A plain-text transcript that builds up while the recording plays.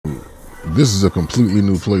This is a completely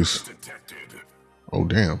new place. Oh,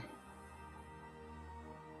 damn.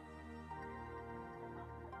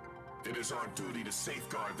 It is our duty to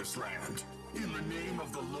safeguard this land. In the name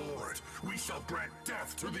of the Lord, we shall grant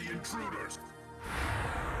death to the intruders.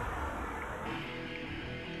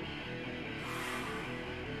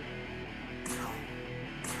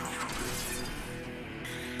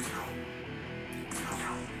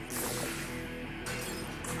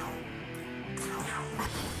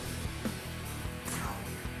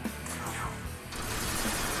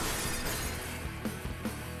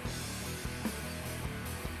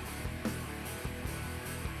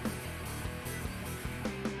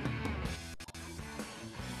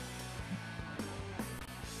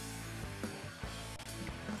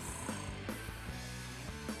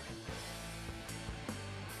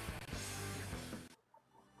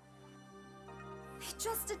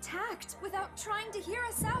 Just attacked without trying to hear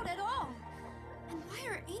us out at all. And why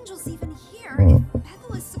are angels even here if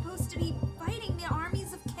Bethel is supposed to be fighting the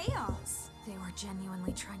armies of chaos? They were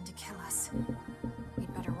genuinely trying to kill us.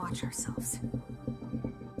 We'd better watch ourselves.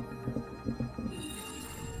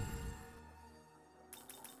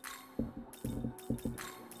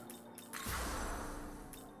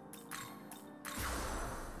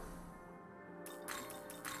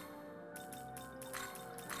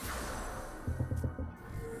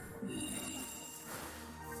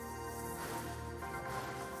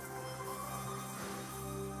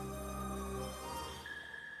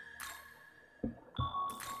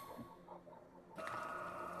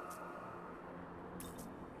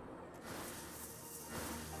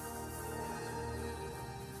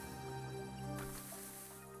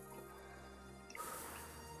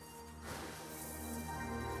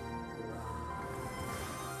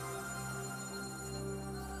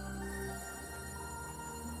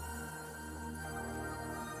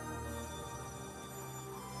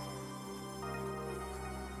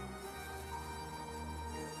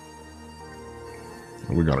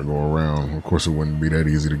 We gotta go around. Of course, it wouldn't be that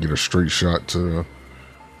easy to get a straight shot to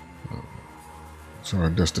our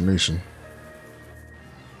destination.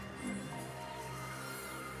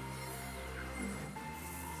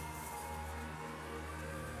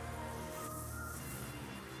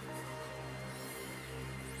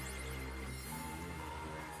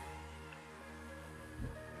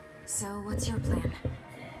 So, what's your plan?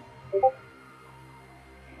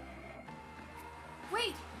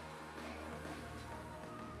 Wait!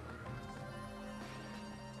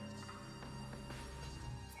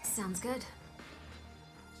 Sounds good.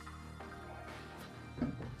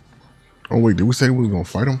 Oh wait, did we say we was gonna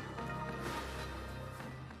fight him?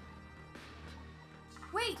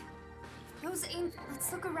 Wait! Those ain't...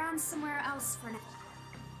 Let's look around somewhere else for now.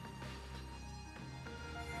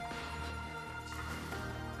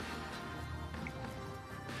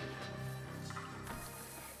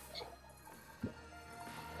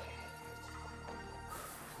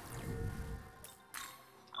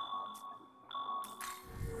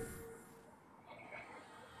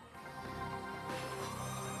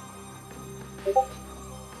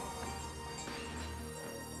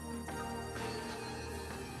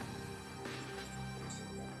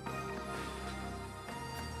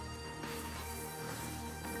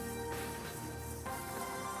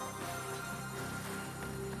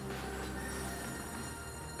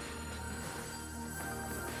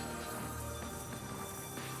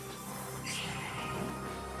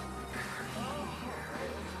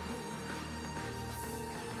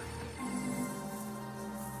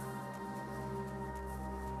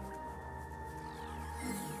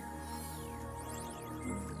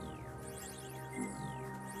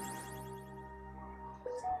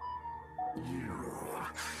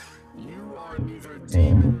 You are neither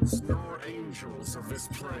demons nor angels of this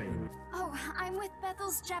plane. Oh, I'm with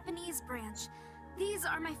Bethel's Japanese branch. These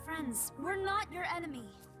are my friends. We're not your enemy.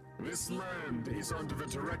 This land is under the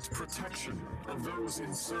direct protection of those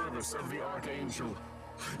in service of the Archangel.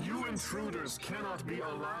 You intruders cannot be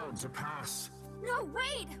allowed to pass. No,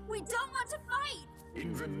 wait! We don't want to fight!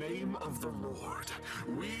 In the name of the Lord,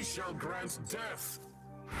 we shall grant death.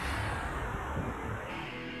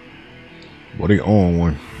 Well, they on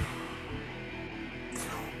one.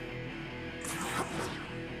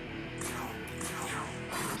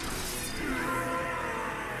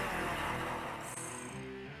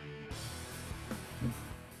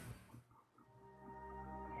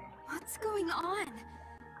 What's going on?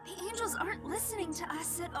 The angels aren't listening to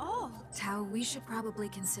us at all. Tao, we should probably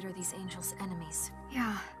consider these angels enemies.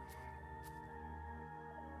 Yeah.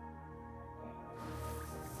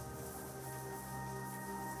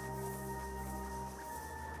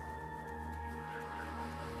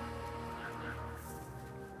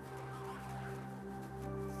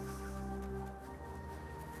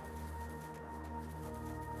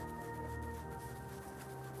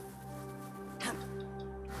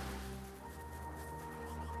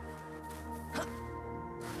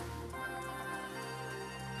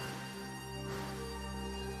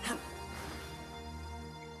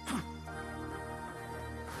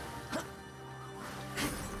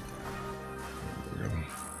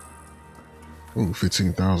 Ooh,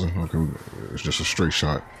 15,000. Okay, it's just a straight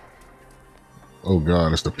shot. Oh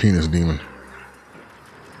god, it's the penis demon.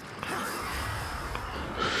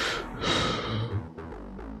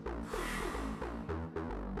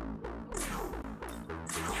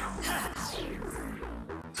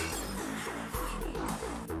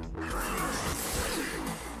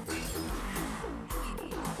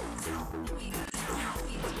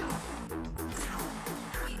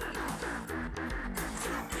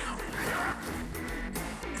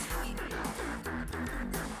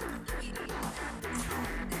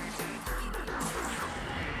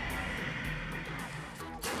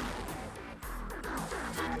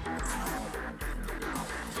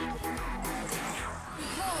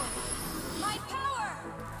 My power!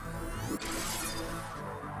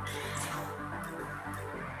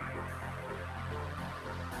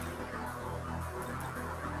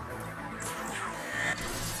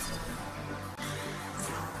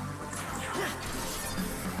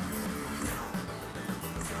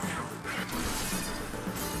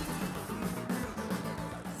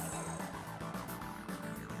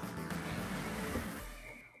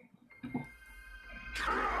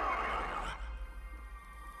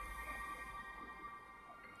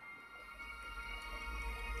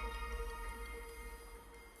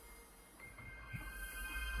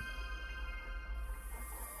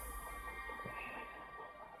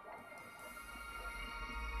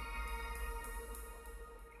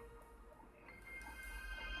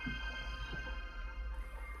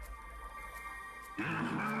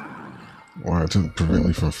 Why to prevent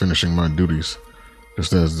me from finishing my duties.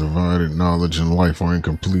 Just as divided knowledge and life are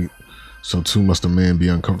incomplete, so too must a man be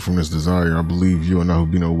uncovered from his desire. I believe you and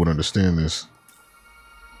Nahubino would understand this.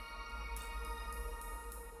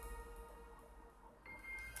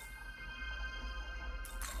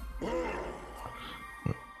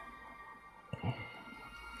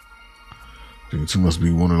 You two must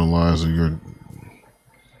be one of the lies of your...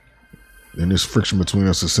 And this friction between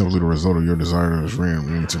us is simply the result of your desire to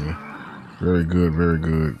ring to me. Very good, very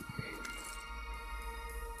good.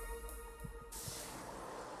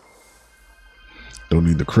 Don't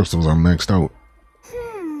need the crystals, I'm maxed out.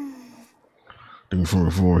 From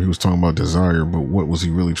before, he was talking about desire, but what was he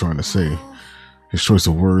really trying to say? His choice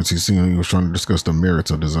of words, he was trying to discuss the merits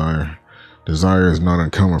of desire. Desire is not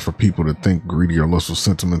uncommon for people to think greedy or lustful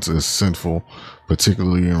sentiments as sinful,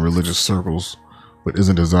 particularly in religious circles. But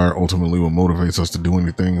isn't desire ultimately what motivates us to do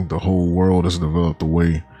anything? The whole world is developed the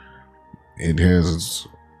way it has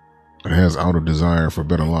out of desire for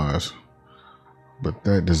better lives. But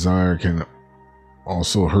that desire can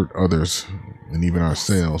also hurt others and even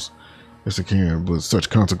ourselves. Yes, it can, but such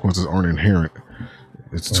consequences aren't inherent.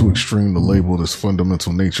 It's too extreme to label this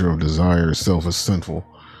fundamental nature of desire itself as sinful.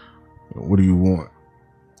 What do you want?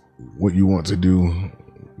 What you want to do,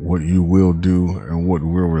 what you will do, and what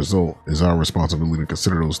will result is our responsibility to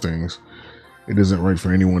consider those things. It isn't right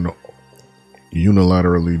for anyone to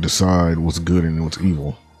unilaterally decide what's good and what's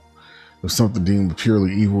evil. If something deemed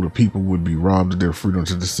purely evil, the people would be robbed of their freedom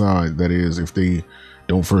to decide. That is, if they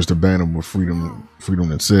don't first abandon with freedom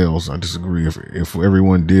themselves. I disagree. If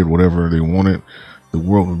everyone did whatever they wanted, the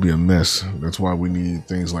world would be a mess. That's why we need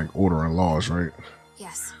things like order and laws, right?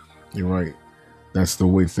 Yes. You're right. That's the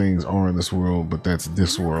way things are in this world, but that's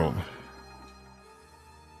this world.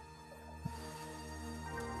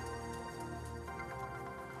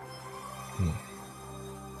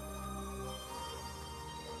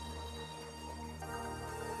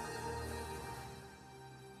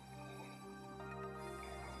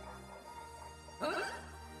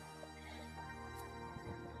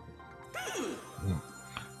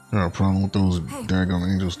 Got a problem with those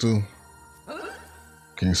daggone angels too.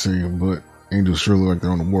 Can't say, but angels sure look like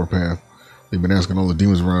they're on the warpath. They've been asking all the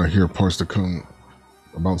demons around here parts to come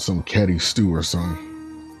about some catty stew or something.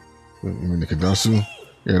 You mean the Kadasu?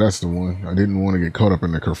 Yeah, that's the one. I didn't want to get caught up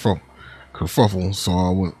in the kerfuffle,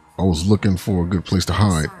 so I was looking for a good place to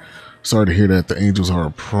hide. Sorry to hear that. The angels are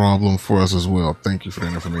a problem for us as well. Thank you for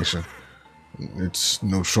that information. It's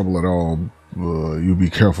no trouble at all. You be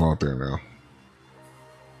careful out there now.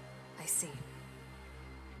 I see.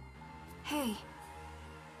 Hey.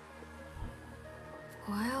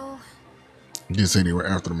 Well... You did say they were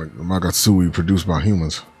after the Magatsui produced by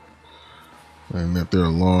humans. And that they're a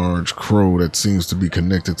large crow that seems to be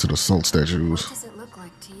connected to the salt statues. What does it look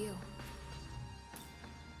like to you?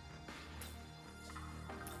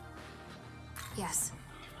 Yes.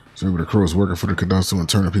 So maybe the crow is working for the Kadasu and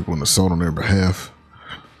turning people into salt on their behalf.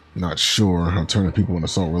 Not sure how turning people into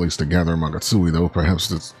salt relates to gathering Magatsui, though. Perhaps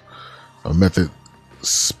it's a method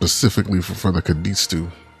specifically for the Kadistu.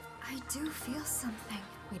 I do feel something.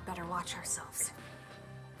 We'd better watch ourselves.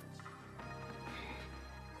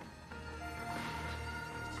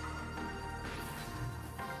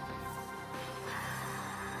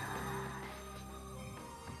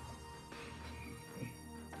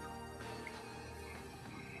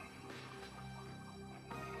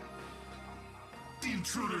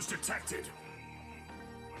 Intruders detected!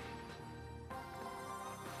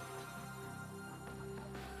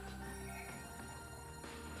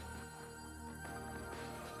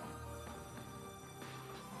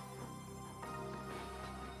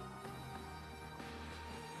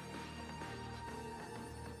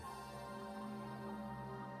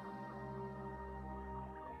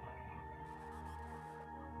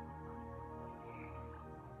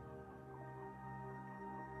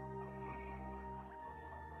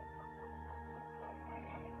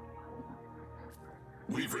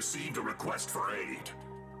 We've received a request for aid.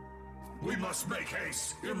 We must make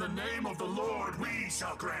haste. In the name of the Lord, we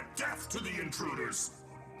shall grant death to the intruders.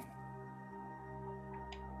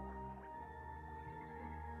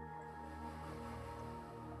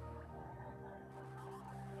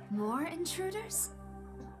 More intruders?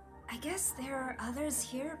 I guess there are others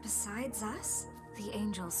here besides us? The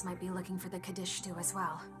angels might be looking for the Kadishtu as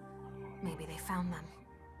well. Maybe they found them.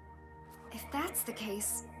 If that's the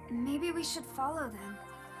case, maybe we should follow them.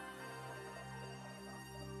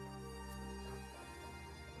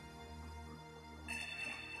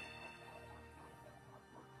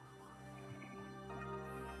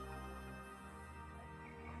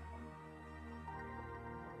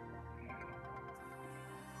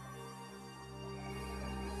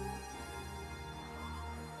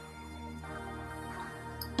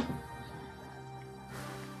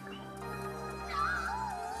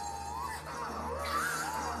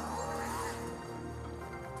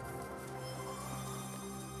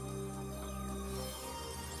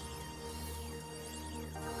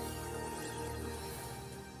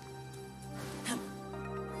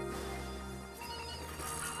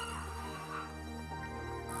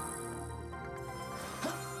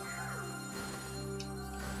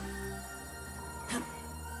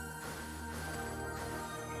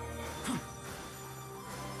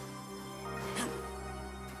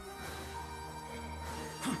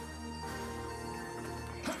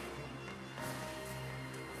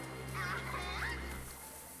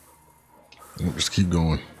 Just keep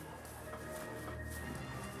going.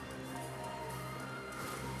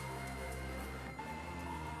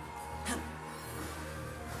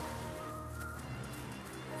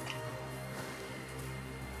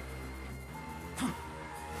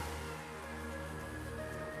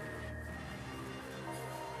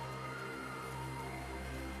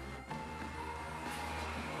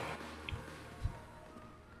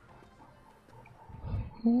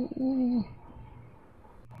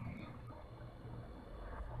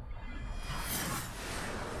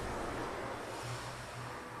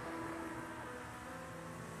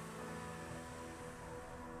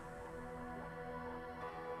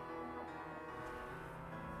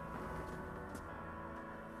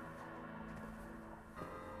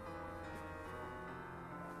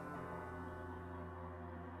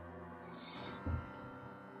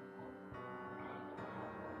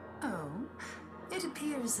 Oh, it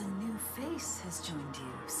appears a new face has joined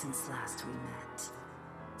you since last we met.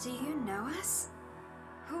 Do you know us?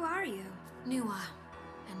 Who are you? Nuwa,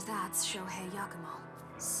 and that's Shohei Yakumo.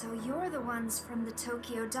 So you're the ones from the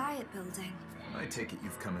Tokyo Diet Building. I take it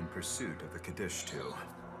you've come in pursuit of the Kadishtu.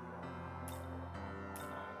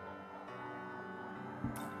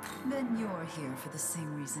 Then you're here for the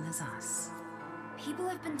same reason as us. People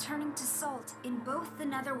have been turning to salt in both the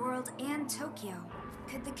Netherworld and Tokyo.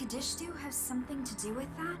 Could the Kadishtu have something to do with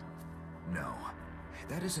that? No,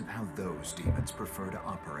 that isn't how those demons prefer to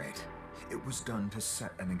operate. It was done to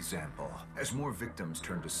set an example. As more victims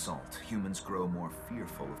turn to salt, humans grow more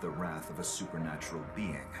fearful of the wrath of a supernatural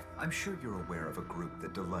being. I'm sure you're aware of a group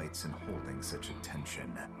that delights in holding such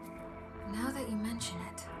attention. Now that you mention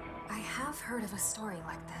it, I have heard of a story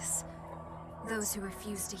like this. Those who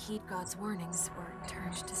refused to heed God's warnings were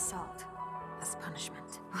turned to salt as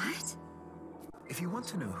punishment. What? If you want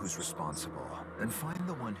to know who's responsible, then find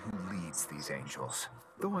the one who leads these angels.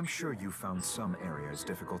 Though I'm sure you found some areas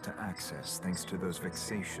difficult to access thanks to those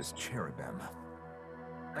vexatious cherubim.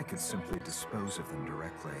 I could simply dispose of them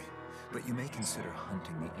directly, but you may consider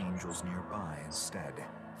hunting the angels nearby instead.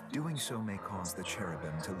 Doing so may cause the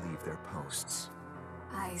cherubim to leave their posts.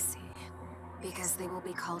 I see. Because they will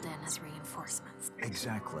be called in as reinforcements.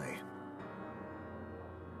 Exactly.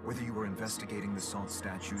 Whether you are investigating the salt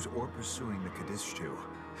statues or pursuing the Kadishtu,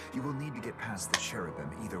 you will need to get past the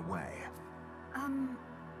cherubim either way.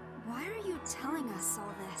 Why are you telling us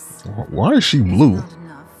all this? Why is she blue? It's not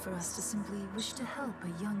enough for us to simply wish to help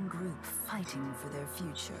a young group fighting for their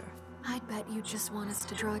future. I'd bet you just want us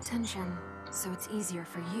to draw attention, so it's easier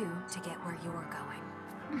for you to get where you're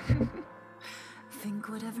going. Think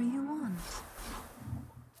whatever you want.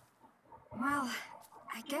 Well,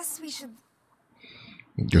 I guess we should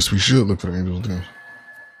Guess we should look for the angels then.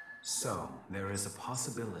 So, there is a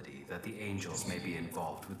possibility that the angels may be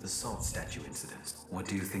involved with the salt statue incident. What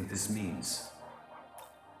do you think this means?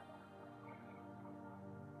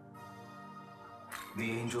 The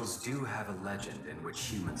angels do have a legend in which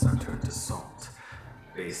humans are turned to salt.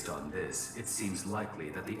 Based on this, it seems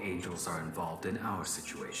likely that the angels are involved in our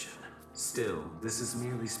situation. Still, this is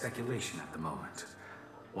merely speculation at the moment.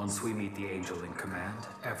 Once we meet the angel in command,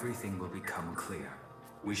 everything will become clear.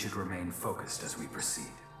 We should remain focused as we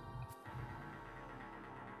proceed.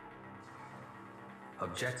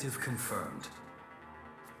 Objective confirmed.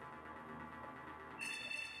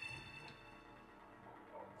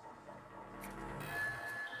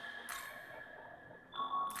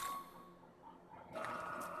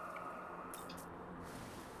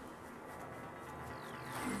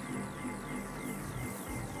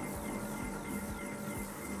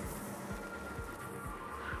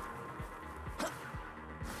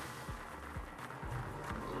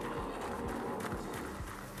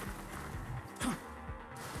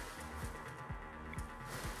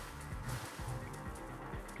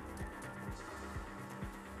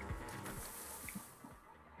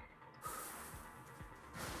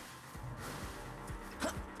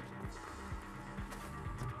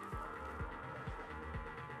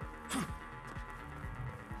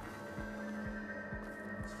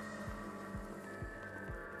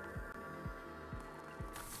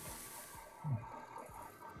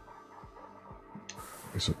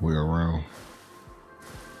 It's a way around.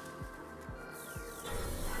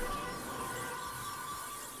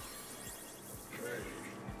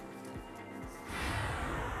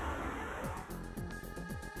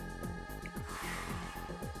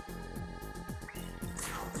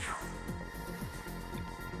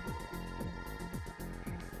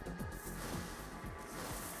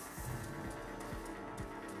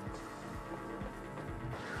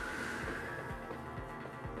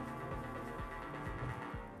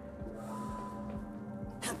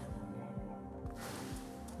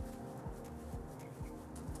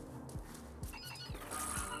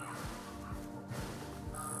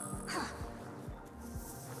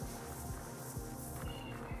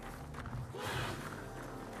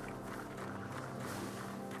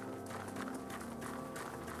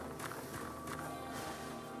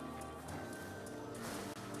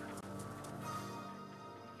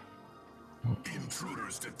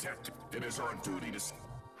 Intruders detected. It is our duty to...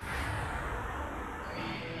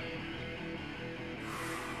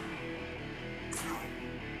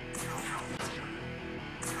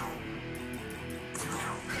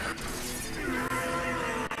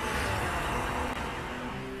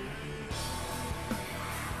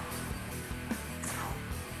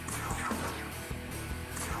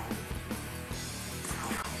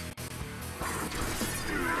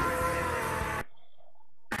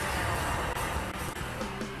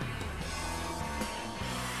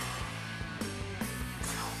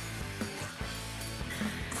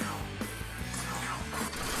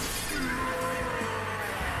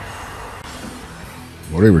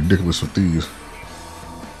 Well, they ridiculous with these.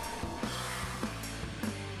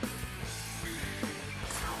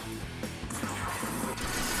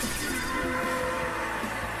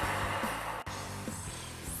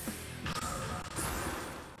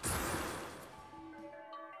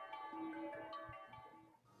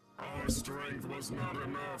 Our strength was not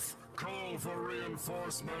enough. Call for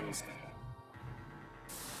reinforcements.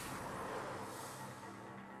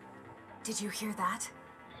 Did you hear that?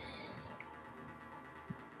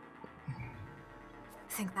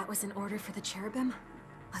 Think that was an order for the cherubim?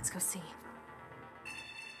 Let's go see.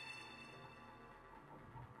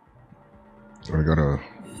 I gotta...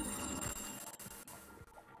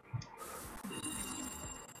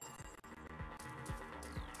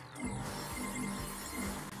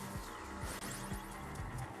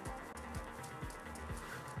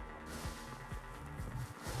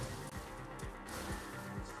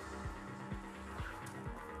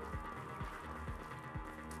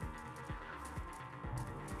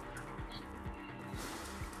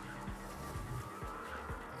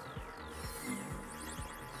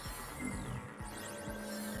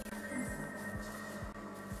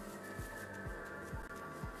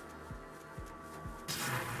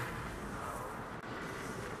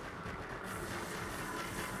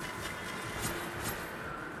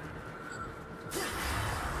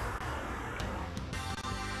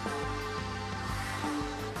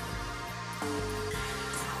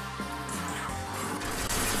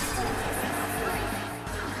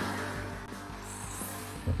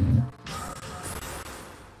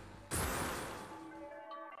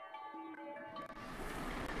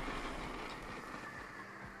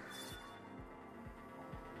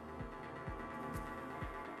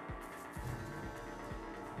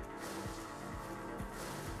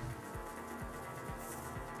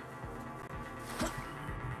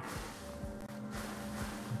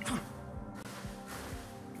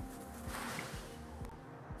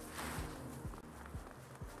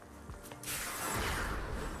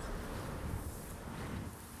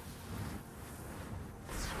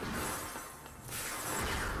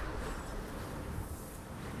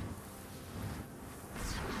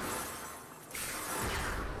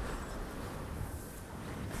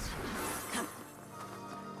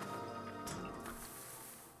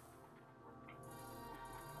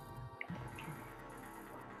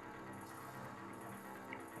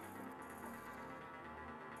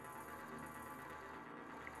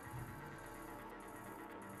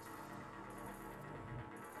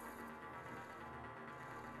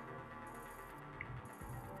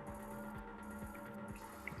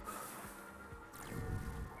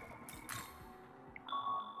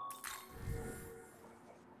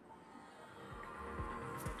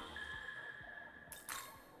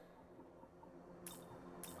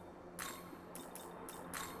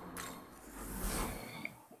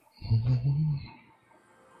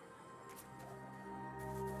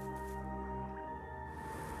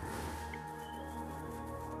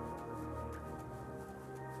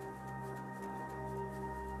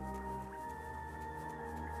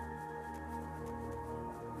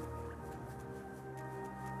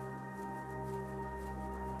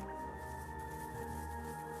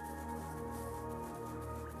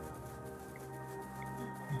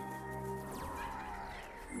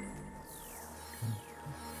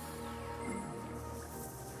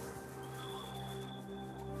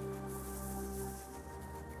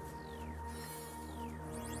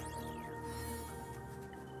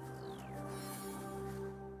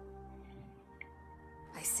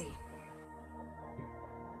 I see.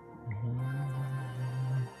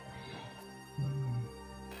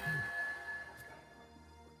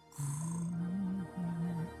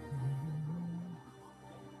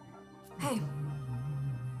 Hey.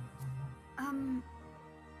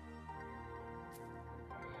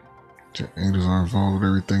 The angels are involved with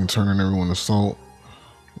everything, turning everyone to salt.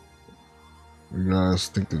 You guys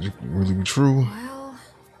think that you can really be true? Well,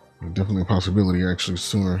 Definitely a possibility, actually,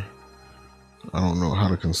 sooner. I don't know how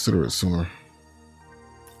to consider it sooner.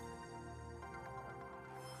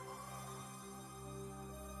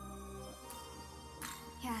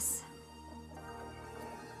 Yes.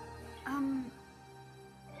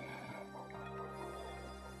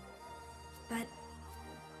 But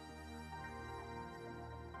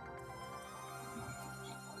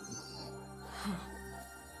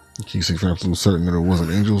Can you say for absolute certain that it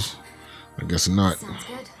wasn't angels? I guess not. sounds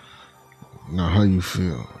good. Now, how you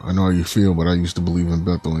feel? I know how you feel, but I used to believe in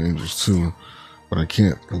Bethel and angels too. But I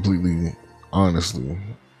can't completely honestly.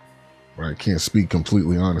 But I can't speak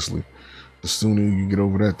completely honestly. The sooner you get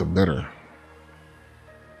over that, the better.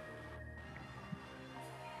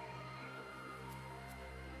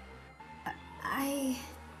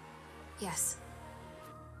 Yes.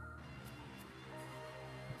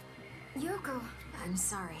 Yoko, I'm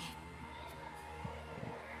sorry.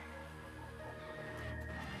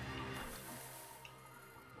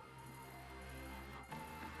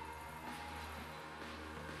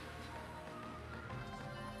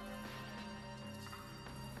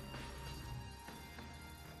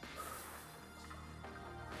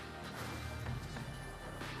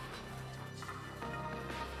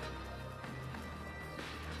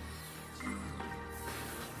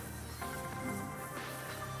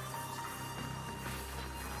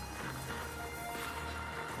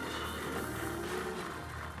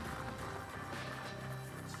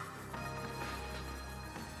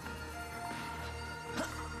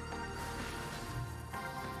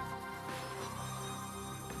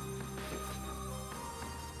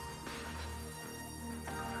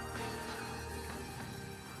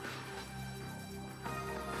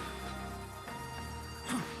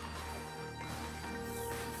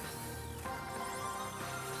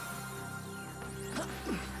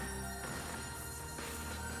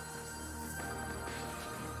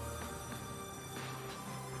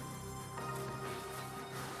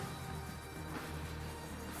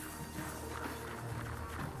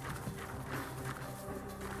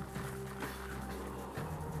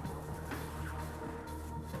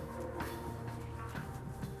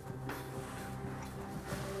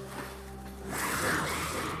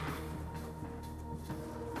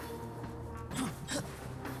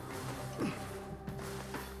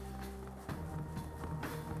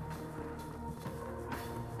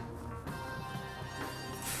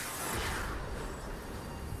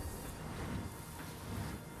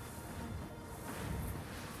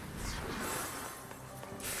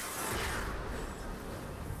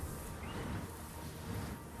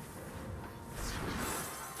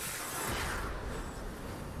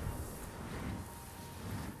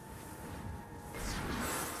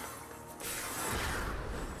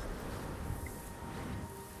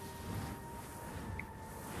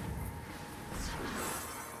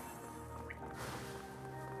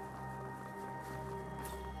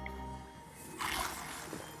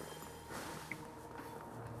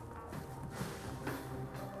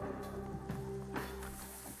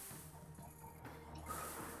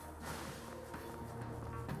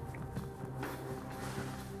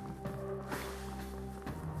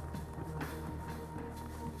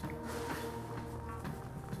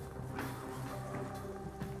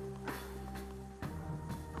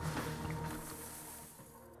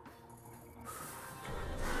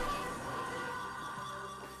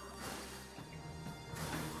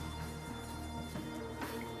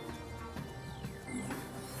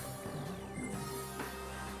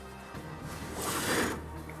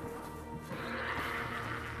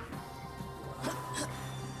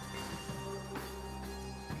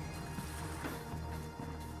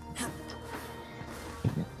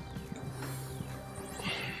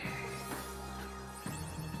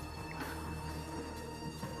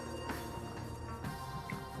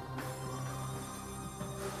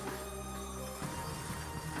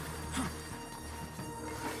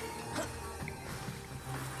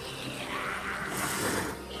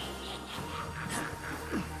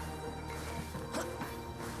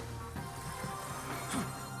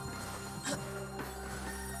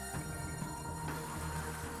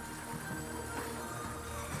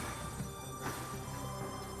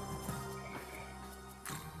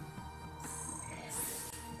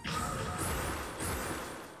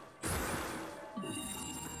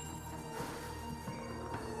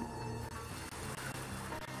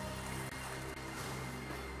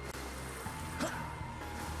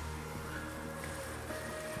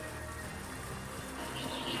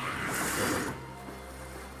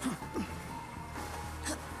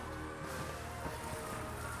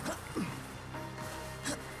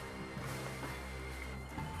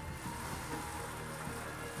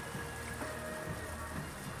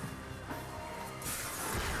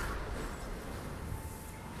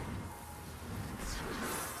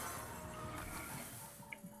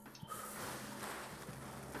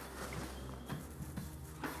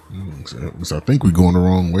 So I think we're going the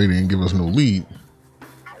wrong way. They didn't give us no lead.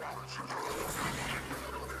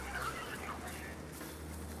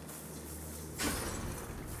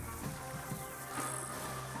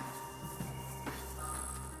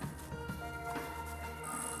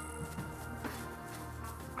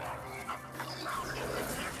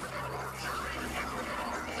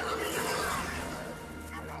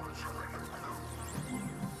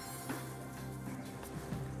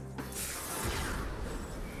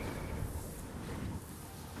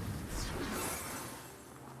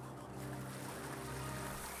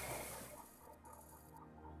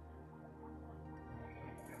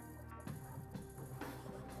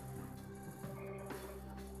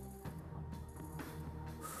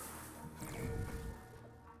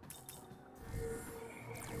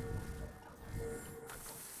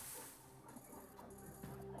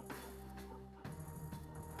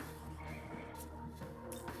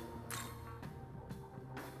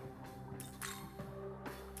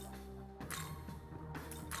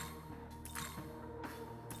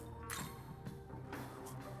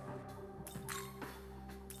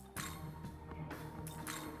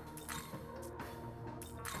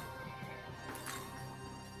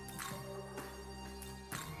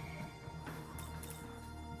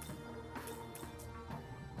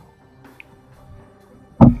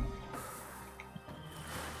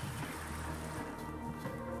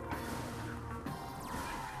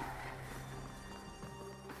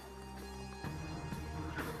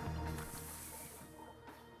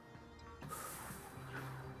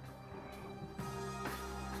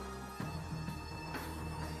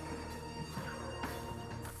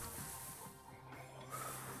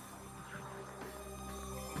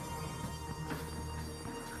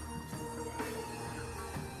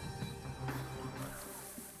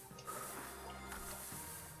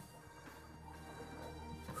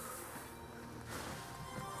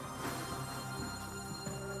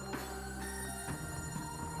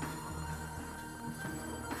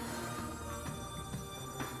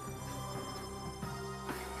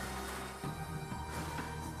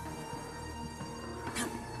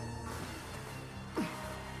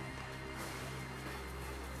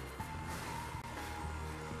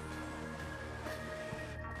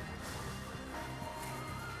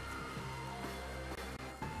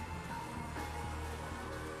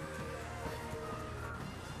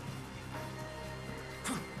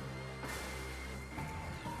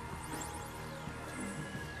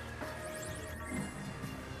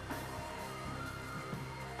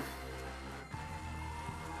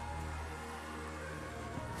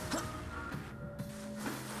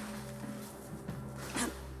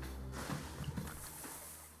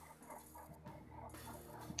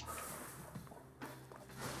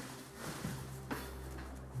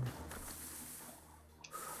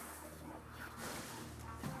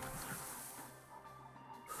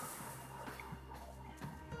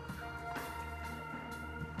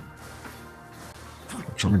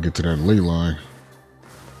 Trying to get to that ley line.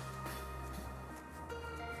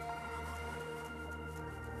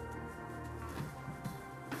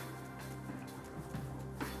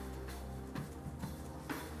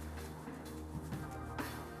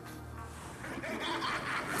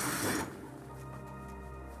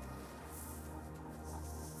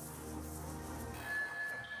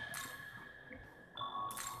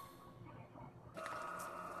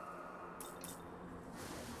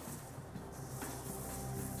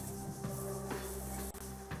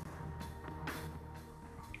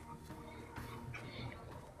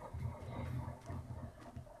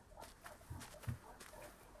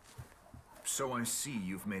 So I see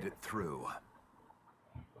you've made it through.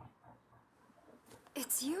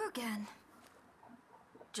 It's you again.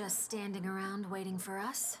 Just standing around waiting for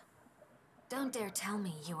us? Don't dare tell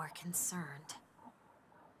me you are concerned.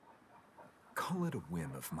 Call it a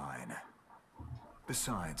whim of mine.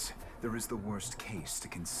 Besides, there is the worst case to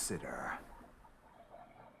consider.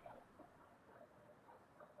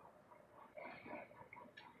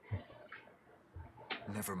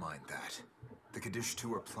 Never mind that. The Kaddish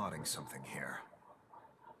 2 are plotting something here.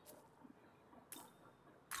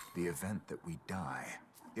 The event that we die.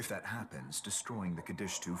 If that happens, destroying the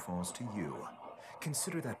Kaddish 2 falls to you.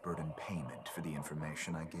 Consider that burden payment for the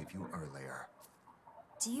information I gave you earlier.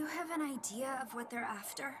 Do you have an idea of what they're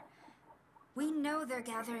after? We know they're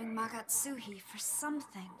gathering Magatsuhi for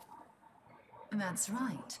something. That's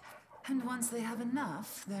right. And once they have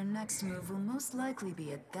enough, their next move will most likely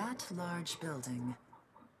be at that large building.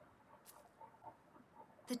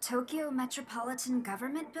 The Tokyo Metropolitan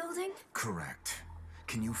Government Building? Correct.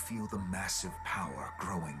 Can you feel the massive power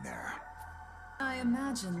growing there? I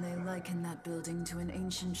imagine they liken that building to an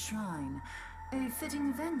ancient shrine. A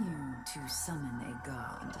fitting venue to summon a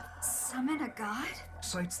god. Summon a god?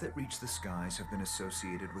 Sites that reach the skies have been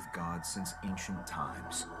associated with gods since ancient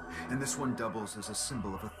times, and this one doubles as a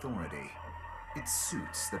symbol of authority. It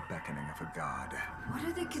suits the beckoning of a god. What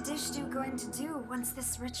are the Kadishtu going to do once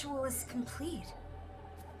this ritual is complete?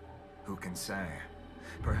 Who can say?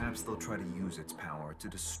 Perhaps they'll try to use its power to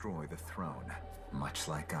destroy the throne, much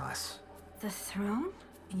like us. The throne?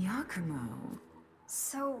 Yakumo.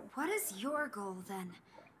 So, what is your goal then?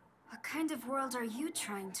 What kind of world are you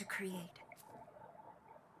trying to create?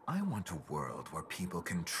 I want a world where people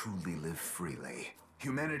can truly live freely.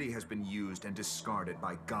 Humanity has been used and discarded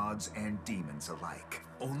by gods and demons alike.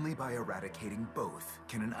 Only by eradicating both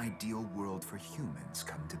can an ideal world for humans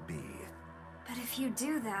come to be. But if you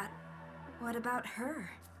do that, what about her?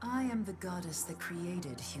 I am the goddess that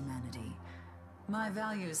created humanity. My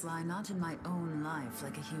values lie not in my own life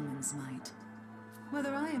like a human's might.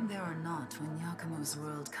 Whether I am there or not when Yakumo's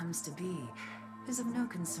world comes to be is of no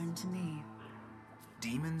concern to me.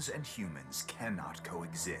 Demons and humans cannot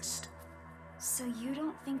coexist. So you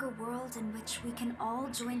don't think a world in which we can all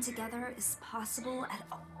join together is possible at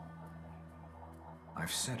all?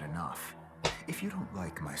 I've said enough. If you don't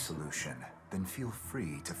like my solution, then feel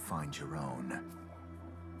free to find your own.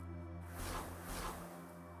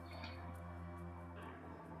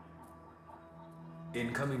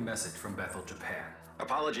 Incoming message from Bethel, Japan.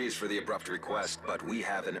 Apologies for the abrupt request, but we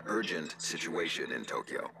have an urgent situation in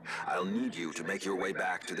Tokyo. I'll need you to make your way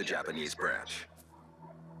back to the Japanese branch.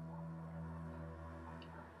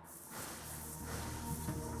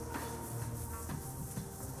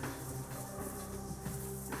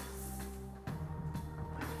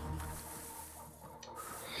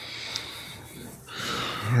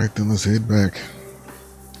 Alright, then let's head back.